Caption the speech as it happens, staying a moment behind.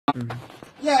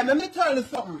Yeah, let me tell you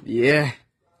something. Yeah.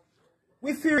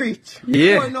 We feel rich.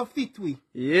 Yeah. We not fit we.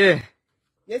 Yeah.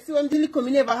 You see when Billy come,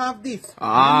 we never have this.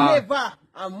 Ah. Never.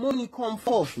 And money come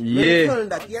first. Yeah. Let me tell you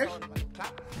that, yeah?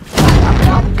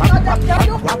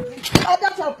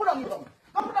 Put on the rum.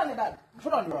 Put on the bag.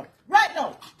 Put on the rum. Right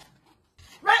now.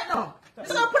 Right now.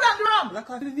 So put on the rum. Like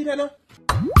a video now.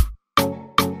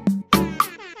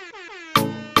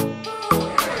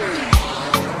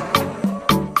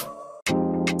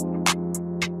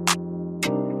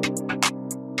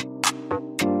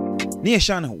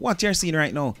 Nation, what you're seeing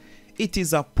right now, it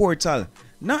is a portal.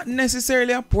 Not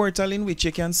necessarily a portal in which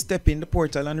you can step in the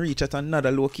portal and reach at another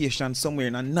location somewhere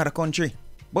in another country.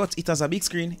 But it has a big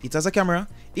screen, it has a camera,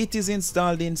 it is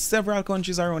installed in several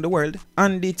countries around the world,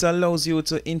 and it allows you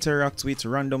to interact with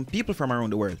random people from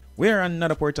around the world, where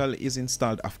another portal is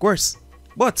installed, of course.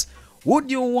 But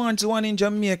would you want one in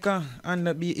Jamaica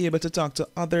and be able to talk to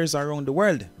others around the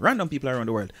world, random people around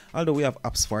the world, although we have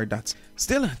apps for that?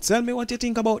 Still, tell me what you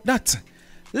think about that.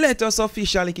 Let us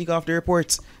officially kick off the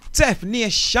report. Tef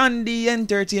Nation, the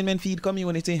entertainment feed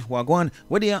community. Wagwan,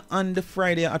 we're there on the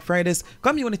Friday at Fridays.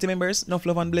 Community members, enough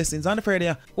love and blessings on the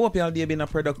Friday. Hope y'all day been a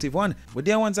productive one. We're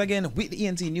there once again with the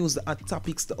ENT news, the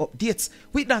topics, the updates.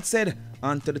 With that said,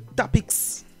 on to the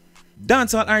topics.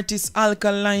 Dancehall artist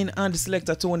Alkaline and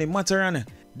selector Tony Mataran,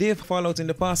 they've fallen out in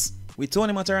the past, with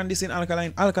Tony Mataran dissing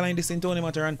Alkaline, Alkaline dissing Tony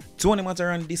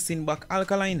Mataran dissing back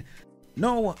Alkaline.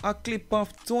 Now, a clip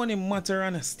of Tony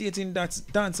Mataran stating that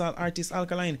dancehall artist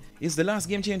Alkaline is the last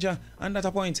game changer, and at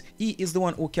a point, he is the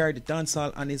one who carried the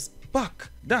dancehall on his back.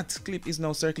 That clip is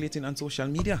now circulating on social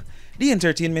media. The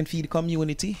entertainment feed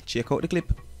community, check out the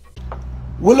clip.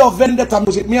 We love vendetta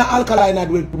music. Me and Alkaline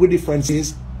had with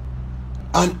differences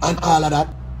and all of that.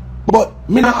 But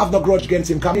me not have no grudge against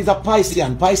him because he's a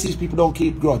Piscean. Pisces people don't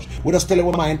keep grudge. We just tell him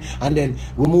our mind and then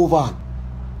we move on.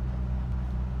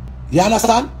 You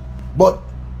understand? But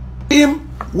him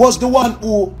was the one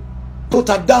who put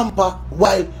a damper,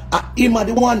 while him are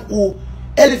the one who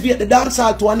elevate the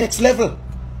dancehall to a next level.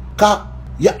 Because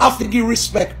you have to give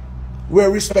respect where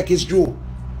respect is due.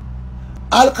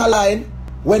 Alkaline,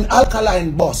 when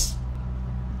Alkaline boss,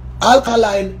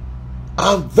 Alkaline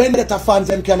and Vendetta fans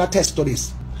them can attest to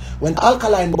this. When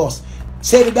Alkaline boss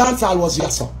say the dancehall was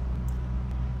yes sir,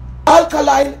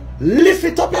 Alkaline lift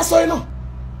it up yes sir, you know.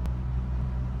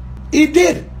 He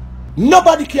did.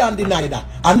 Nobody can deny that.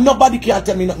 And nobody can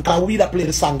tell me nothing because we that play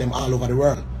the song them all over the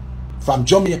world. From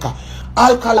Jamaica.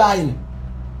 Alkaline.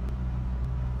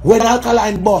 When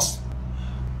Alkaline boss,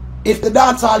 if the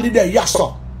dancehall did there, yes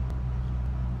sir,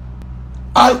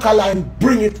 Alkaline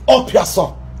bring it up yes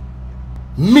sir.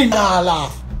 Me nah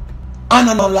laugh. And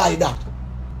I don't like that.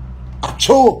 A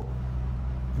true.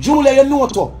 Julia, you know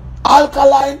to.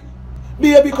 Alkaline,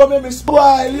 baby come here, me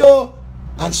spoil you.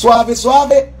 And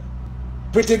suave.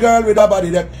 Pretty girl with her body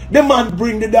there. The man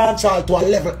bring the dancehall to a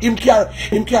level. Him carry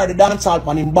the dancehall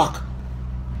on him back.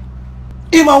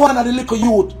 Him a one of the little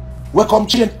youth we come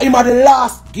change. Him a the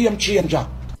last game changer.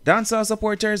 Dancehall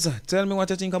supporters, tell me what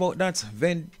you think about that.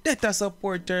 Vendetta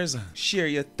supporters, share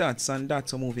your thoughts on that.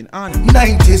 So moving on.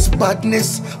 90s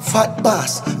badness, fat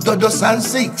bass, Dodos and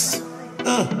Six.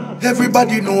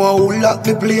 Everybody know who lock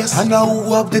the place and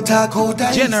who have the talk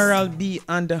out. General B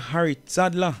and Harry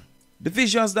Toddler. The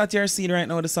visuals that you're seeing right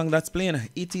now, the song that's playing,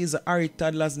 it is Harry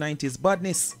Toddler's 90s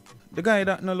badness. The guy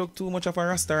that no look too much of a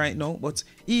Rasta right now, but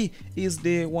he is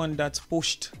the one that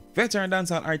pushed veteran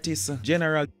dancehall artist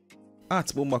General at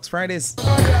Boombox Fridays.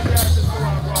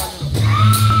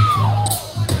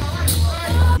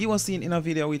 He was seen in a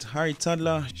video with Harry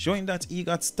Toddler showing that he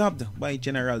got stabbed by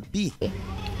General B.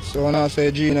 So when I say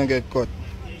Gina get cut,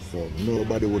 so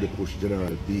nobody would have pushed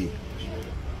General B.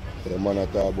 The man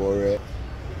at talk about it.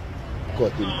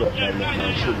 Cut my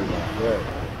man, shoot him off, right?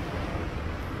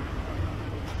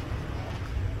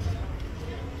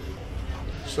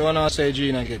 So when I say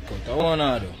Gina get cut, I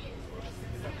wanna do.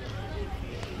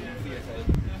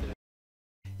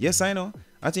 Yes, I know.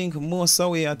 I think most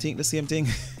away, I think the same thing.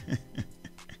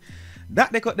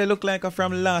 That they cut they look like a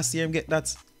from last year, get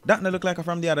that. That no look like a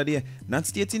from the other day. Not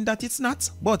stating that it's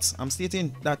not, but I'm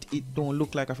stating that it don't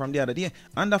look like a from the other day.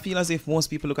 And I feel as if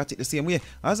most people look at it the same way.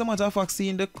 As a matter of fact,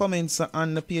 seeing the comments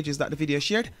on the pages that the video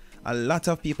shared, a lot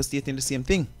of people stating the same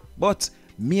thing. But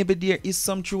maybe there is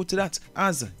some truth to that,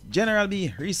 as General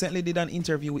B recently did an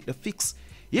interview with The Fix.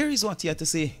 Here is what he had to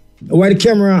say. Why the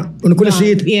camera, when you couldn't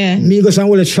see it, me go and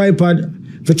hold a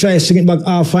tripod to try to sing it back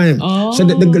half time. So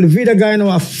the video guy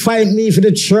now fight me for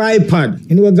the tripod.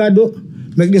 You know what God do?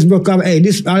 Make this broke up. Hey,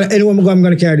 this anyone I'm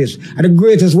gonna carry this. And the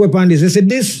greatest weapon is. They said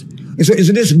this. So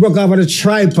this broke off of the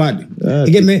tripod.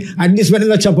 You get me? And this went in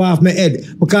the chop off my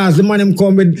head. Because the man him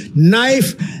come with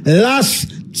knife, lash,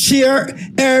 chair,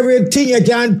 everything you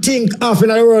can think of in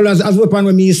the world as weapon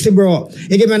with me, see, bro.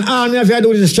 You get me an army if you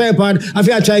do this tripod, if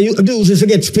you try to do this to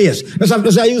get space. That's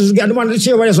I use to get the man the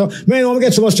chair over there, so man, when we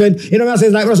get so much strength, you know what I'm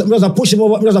saying? It's like, just push him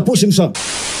over, just push him, so.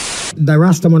 The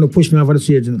Rasta man who push me over the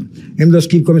stage, you know. Him just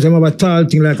keep coming, say, I'm about a tall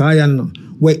thing like iron, you know.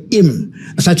 Where him,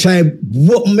 as I try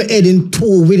whoop my head in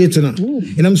two with it, you know. You know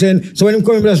what I'm saying? So when him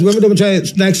coming, when we don't try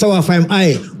like sour fire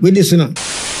eye with this, you know.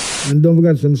 And don't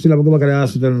forget, I'm still have to go back to the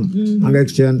hospital and get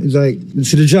exchange. It's like,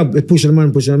 see the job, it push the man,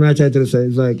 I try to the side.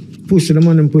 It's like, push the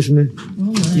man and push me.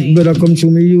 You better come to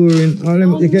me urine. All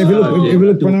them, if you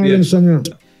look on all them somewhere.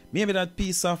 Maybe that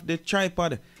piece of the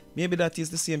tripod, maybe that is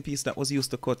the same piece that was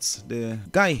used to cut the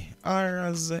guy, or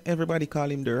as everybody call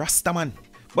him, the Rasta man.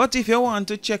 But if you want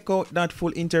to check out that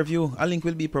full interview, a link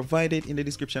will be provided in the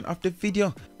description of the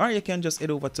video, or you can just head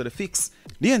over to the Fix,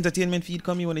 the entertainment feed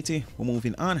community. We're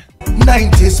moving on.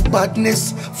 90s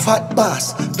badness, fat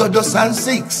bass, Dodos and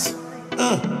Six.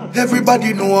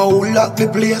 Everybody know who lock the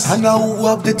place and who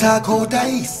have the talk out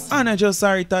ice. And I just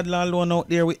sorry Toddler alone out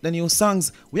there with the new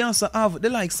songs. We also have the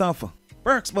likes of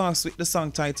Perks Boss with the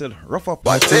song titled Rough Up.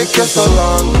 What take you so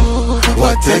long?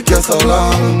 What take you so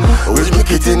long? Which make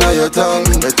it in your tongue?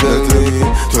 They tell me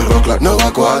 12 o'clock, now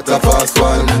a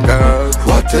 1:15. Girl,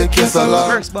 what take you so long?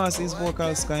 Perks Boss's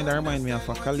vocals kinda remind me of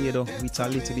a Kaledo with a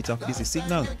little bit of busy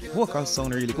signal. Vocals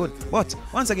sound really good. But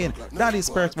once again, that is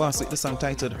Perks Boss with the song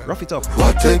titled Rough It Up.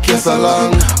 What take you so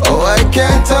long? Oh, I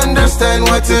can't understand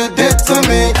what you did to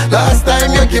me. Last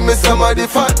time you give me some of the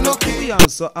fat nookie. We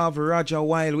also have Roger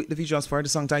Wild with the visuals for the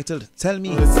song titled Tell Me.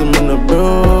 Listen, man, a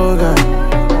broke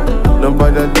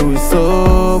nobody do it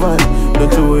so bad.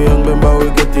 Not too young, remember we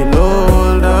getting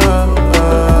older.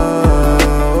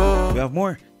 We have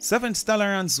more 7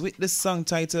 Stallions with the song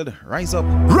titled Rise Up.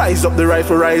 Rise up the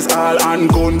rifle, rise all and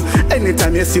gun.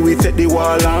 Anytime you see we take the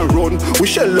wall and run. We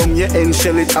shell on your end,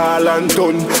 shell it all and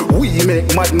done. We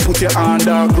make mad and put you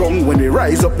underground. When we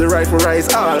rise up the rifle,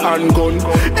 rise all and gun.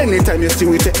 Anytime you see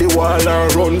we take the wall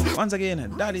and run. Once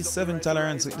again, that is 7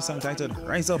 Tolerance with the song titled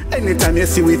Rise Up. Anytime you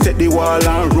see we take the wall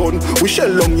and run. We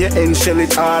shell on your end, shell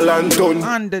it all and done.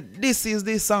 And this is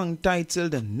the song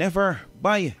titled Never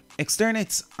by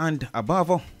Externate and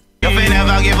Abavo. You fi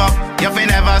never give up, you fi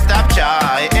never stop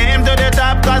try. Aim to the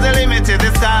top cause the limit is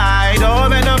the sky.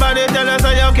 Don't make nobody tell you so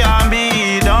you can't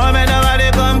be. Don't make nobody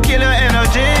come kill your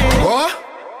energy. What?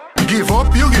 Give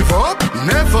up, you give up?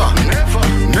 Never, never,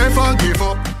 never give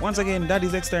up. Once again, that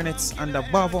is Externates and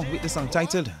Abavo with the song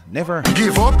titled Never.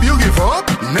 Give up, you give up?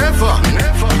 Never,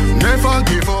 never, never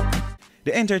give up.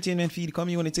 The entertainment feed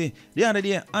community. The other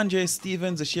day, Andre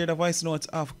Stevens shared a voice note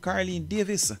of Carleen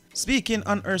Davis speaking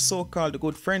on her so-called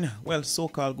good friend, well,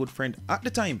 so-called good friend at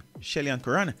the time, Shelly and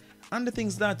Karan. And the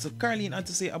things that Carleen had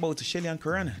to say about Shelly and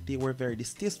Karan, they were very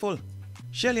distasteful.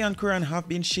 Shelly and Karan have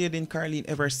been shading Carleen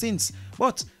ever since,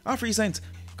 but of recent,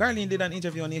 Carleen did an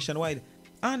interview on Nationwide,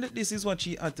 and this is what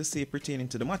she had to say pertaining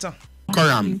to the matter.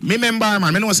 Karam, me remember,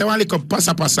 man, me know say one little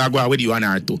passa go with you and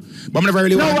her too. But I never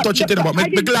really want to touch it, but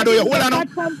me glad you hold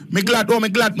on. Me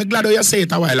glad you say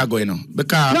it a while ago, you know.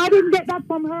 Because no, I didn't get that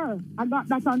from her. I got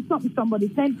that on something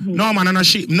somebody sent me. No, man, and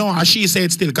she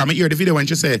said still, because I hear the video when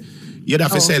she say you'd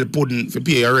have to sell pudding for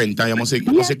pay your rent, and you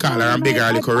must call her and beg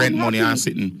her little rent money and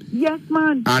sitting. Yes,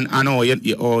 man. And I know you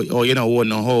know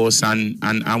own a house and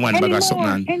one bag of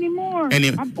something.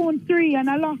 I've owned 3 and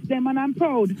I lost them and I'm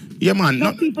proud. Yeah, man.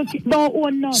 No people don't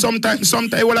own none. Sometimes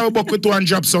we'll have a book with 2 and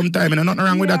drop sometime, and nothing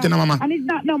wrong with that, you know, mama. And it's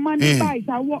not no money buy,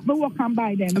 so I walk and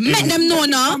buy them. Make them know,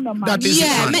 no? That is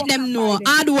make them know.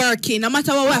 Hard working, no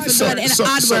matter what we have to do,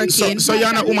 hard working. So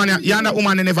you're not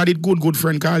woman who never did good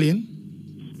friend, Carleen?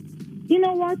 You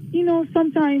know what? You know,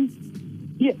 sometimes,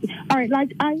 all right,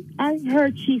 like I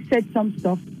heard she said some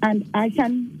stuff, and I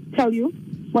can tell you,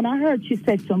 when I heard she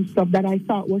said some stuff that I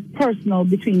thought was personal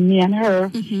between me and her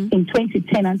in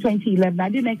 2010 and 2011, I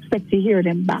didn't expect to hear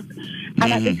them back.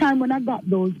 And at the time when I got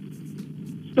those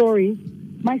stories,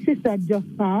 my sister had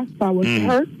just passed, so I was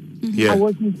hurt. I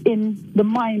wasn't in the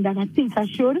mind that I think I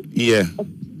should. Yeah.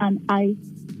 And I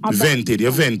vented.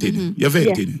 You vented.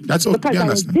 Yes. That's okay. Because I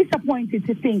was disappointed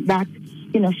to think that,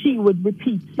 you know, she would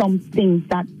repeat some things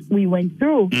that we went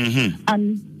through.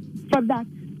 And for that,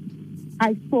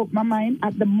 I spoke my mind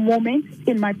at the moment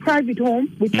in my private home,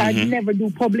 which I never do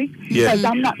public, because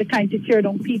I'm not the kind to tear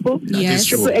down people. Yes,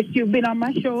 so if you've been on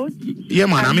my shows, yeah,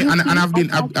 man. I mean, and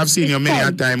I've seen you many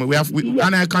a time.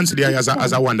 And I consider you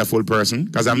as a wonderful person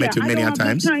because I've met you many a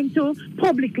times. I don't have the time to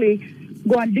publicly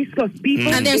go and discuss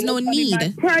people. And there's no need.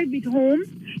 In my private home,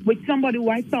 with somebody who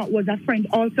I thought was a friend.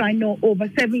 Also, I know over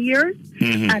 7 years,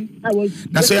 and I was.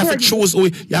 That's why you have to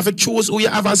choose who you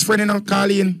have as friend,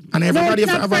 Colleen, and everybody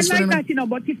have to have as friend. Like that,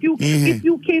 but if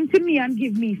you came to me and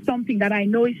give me something that I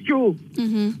know is true. But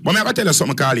I'm gonna tell you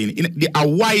something, Colleen. A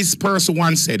wise person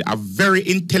once said, a very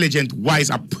intelligent, wise,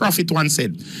 a prophet once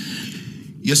said,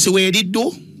 "You see what you did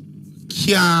do?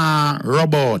 Can't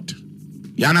rub out."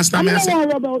 You understand me?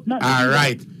 All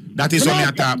right. That is what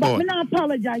I talk about. I don't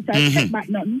apologize. I take back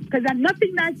nothing. Because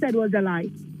nothing that I said was a lie.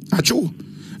 That's true.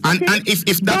 And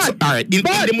if that's all right, in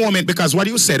the moment, because what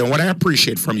you said and what I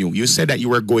appreciate from you, you said that you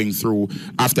were going through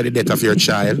after the death of your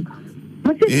child.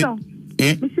 My sister.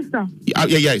 My sister.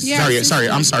 Sorry.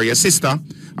 I'm sorry. Your sister.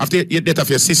 After the death of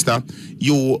your sister,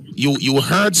 you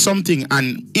heard something,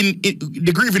 and in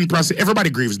the grieving process, everybody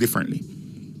grieves differently.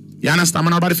 You understand? I'm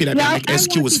not about to feel like I make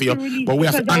excuse for you, but we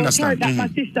have to understand. I heard that my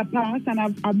sister passed, and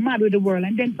I'm mad with the world.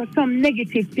 And then for some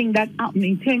negative thing that happened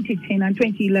in 2010 and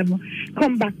 2011,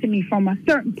 come back to me from a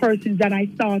certain person that I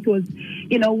thought was,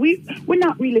 we're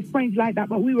not really friends like that,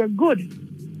 but we were good.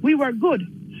 We were good.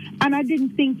 And I didn't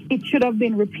think it should have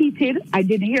been repeated. I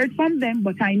didn't hear it from them,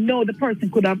 but I know the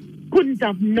person couldn't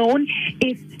have known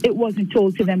if it wasn't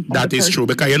told to them. That is true,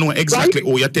 because you know exactly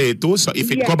who you tell it to. So if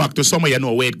it go back to somewhere, you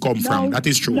know where it come from. That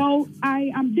is true. No,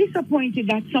 I am disappointed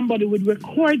that somebody would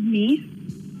record me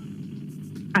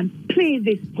and play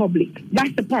this public.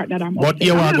 That's the part that I'm. But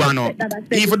you are going on.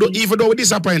 Even though we're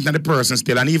disappointed in the person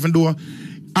still, and even though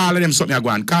all of them something are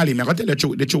going, Carly, I'm gonna tell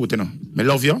you the truth, I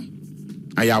love you,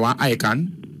 and you are an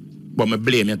icon, but I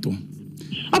blame you too.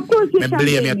 Of course you can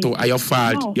blame you too. Are your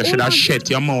fault. No, you should have shut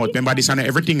your mouth. Remember this and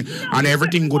everything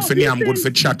good for name, good for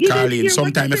chat, Carleen.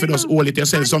 Sometimes if you just hold it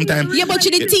yourself, sometimes. Yeah, but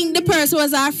you didn't think the person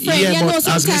was our friend. Yeah, but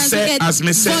as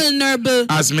me say, vulnerable.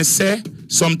 As me say,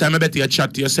 sometimes I better you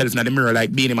chat to yourself in the mirror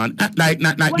like Beanie Man. Like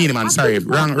Beanie Man, sorry.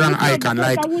 Wrong icon.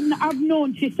 Like I wouldn't have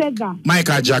known she said that.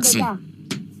 Michael Jackson.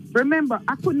 Remember,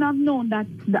 I couldn't have known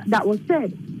that was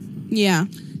said. Yeah.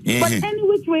 But any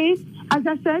which way, as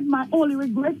I said, my only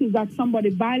regret is that somebody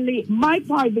violate my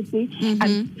privacy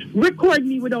and record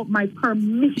me without my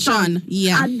permission.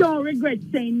 Yeah. I don't regret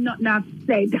saying nothing I've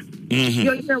said.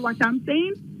 You hear what I'm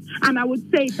saying? And I would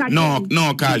say it again.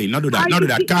 No, Carleen, not do that. Not do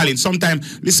that. Carleen,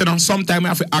 sometimes we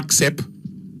have to accept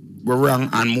we're wrong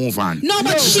and move on. No,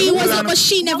 but she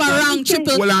never wrong,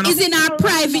 Triple. It's in our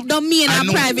private domain, our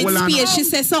private space. She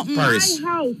says something. My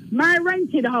house, my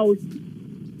rented house,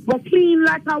 was clean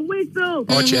like a whistle.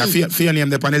 Oh, I feel your name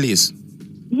there on the list.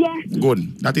 Yes.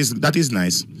 Good. That is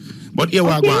nice. But here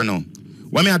we are going now.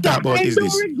 What me I talk about is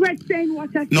this. I don't regret saying what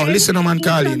I said. No, listen, man,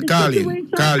 Carleen. I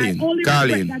only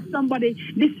regret that somebody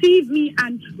deceived me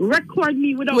and record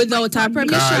me without our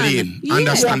permission. Carleen,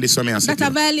 understand this, what me I say. That's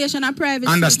a violation of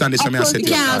privacy. Understand this, what me I say.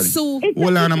 Can't sue.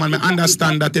 Hold on, man. I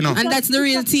understand that, And that's the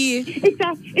real tea.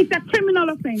 It's a criminal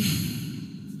offense.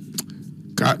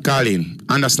 Carleen,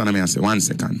 understand what me I say. 1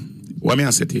 second. What me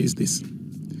I say to you is this.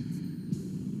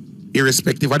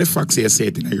 Irrespective of the facts you say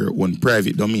it in your own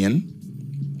private domain,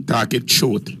 talk it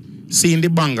truth. Seeing the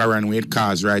banger run with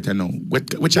cars right now,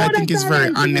 which I think is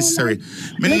very unnecessary.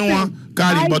 I know,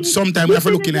 Carleen, but sometimes we have to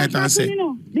look in it and say.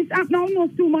 This happened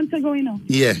almost 2 months ago,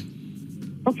 Yeah.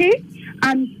 Okay?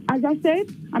 And as I said,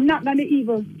 I'm not going to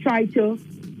even try to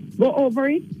go over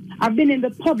it. I've been in the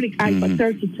public eye for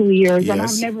 32 years, and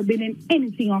I've never been in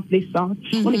anything of this sort.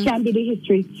 When it can be the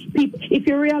history. People, if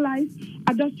you realize,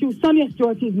 I just through Sonia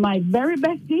Stewart is my very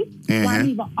bestie, so I'm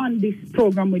even on this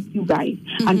program with you guys.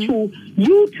 And through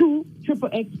you two, Triple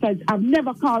X, because I've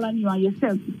never called on you and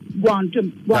yourself gone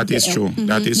to That is true.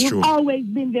 That is true. You've always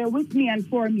been there with me and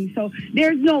for me. So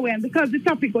there's no way. And because the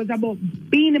topic was about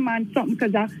being a man, something,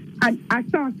 because I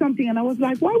saw something and I was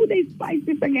like, why would they spice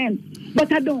this again?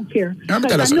 But I don't care. I'm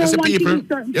telling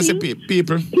you,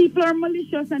 people are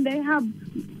malicious and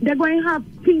they're going to have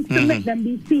things to make them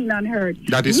be seen and heard.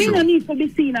 That is true. We don't need to be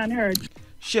seen and heard.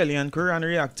 Shelly and Quran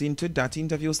reacting to that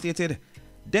interview stated,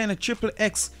 then Triple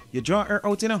X, you draw her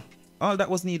out, all that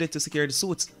was needed to secure the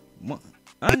suits.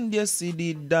 And you see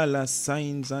the dollar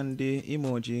signs and the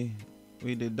emoji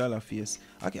with the dollar face.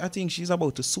 I think she's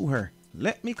about to sue her.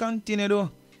 Let me continue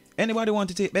though. Anybody want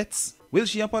to take bets? Will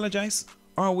she apologize?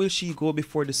 Or will she go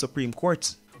before the Supreme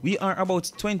Court? We are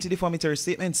about 20 defamatory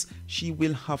statements she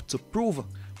will have to prove.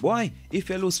 Boy, if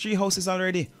you lose 3 houses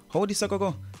already, how this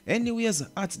go? Anyways,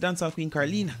 at Dancehall Queen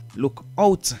Carleen, look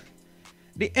out.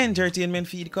 The entertainment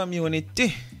feed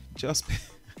community.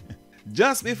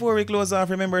 Just before we close off,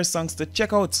 remember songs to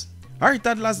check out. Our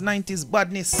toddlers 90s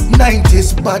badness.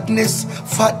 90s badness,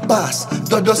 fat bass,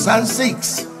 Dodos and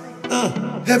 6.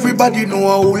 Everybody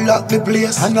know who lock the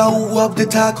place and who have the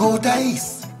talk out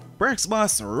ice. Breaks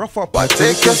boss, rough up. What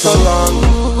take you so long?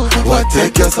 What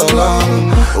take you so long?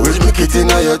 Which make it in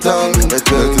your tongue? Me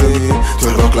tell me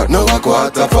 12 o'clock, now a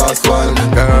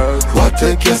 1:15. Girl, what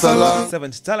take you so long?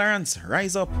 7th tolerance,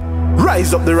 rise up.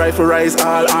 Rise up the rifle, rise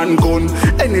all and gun.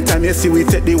 Anytime you see we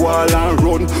take the wall and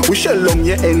run. We shell on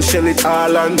your end, shell it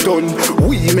all and done.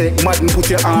 We make mad and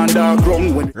put you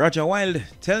underground. When Roger Wild,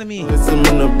 tell me. Listen,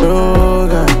 man, a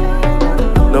broke.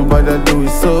 Nobody do it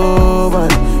so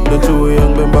bad. Not too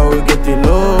young, remember we getting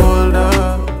older.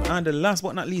 And last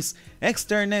but not least,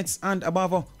 Externets and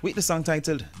Abavo with the song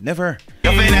titled Never.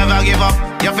 You fi never give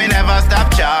up, you fi never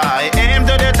stop try. Aim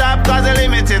to the top cause the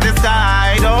limit is the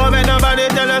sky. Don't let nobody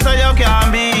tell us how you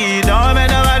can be. Don't let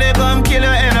nobody come kill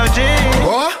your energy.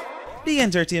 What? The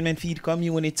entertainment feed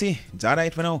community. It's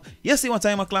alright for now. You see what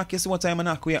time o'clock, you see what time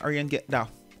o'clock we are and get that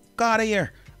out of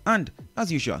here. And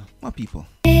as usual, my people.